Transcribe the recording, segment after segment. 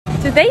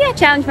Today I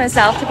challenged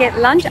myself to get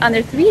lunch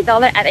under $3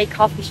 at a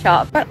coffee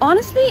shop. But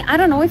honestly, I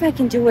don't know if I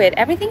can do it.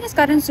 Everything has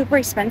gotten super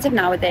expensive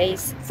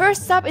nowadays.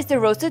 First up is the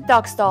roasted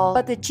duck stall,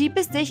 but the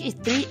cheapest dish is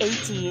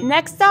 $3.80.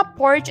 Next up,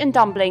 porridge and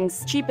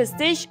dumplings. Cheapest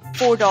dish,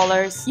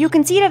 $4. You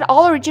can see that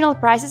all original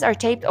prices are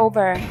taped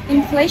over.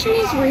 Inflation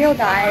is real,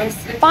 guys.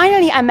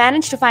 Finally, I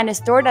managed to find a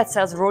store that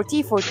sells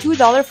roti for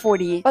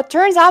 $2.40. But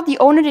turns out the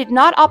owner did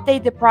not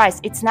update the price.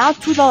 It's now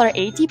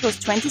 $2.80 plus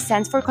 20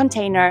 cents for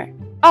container.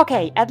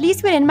 Okay, at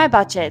least within my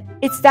budget.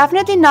 It's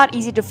definitely not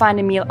easy to find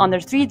a meal under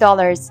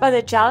 $3, but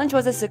the challenge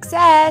was a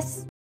success.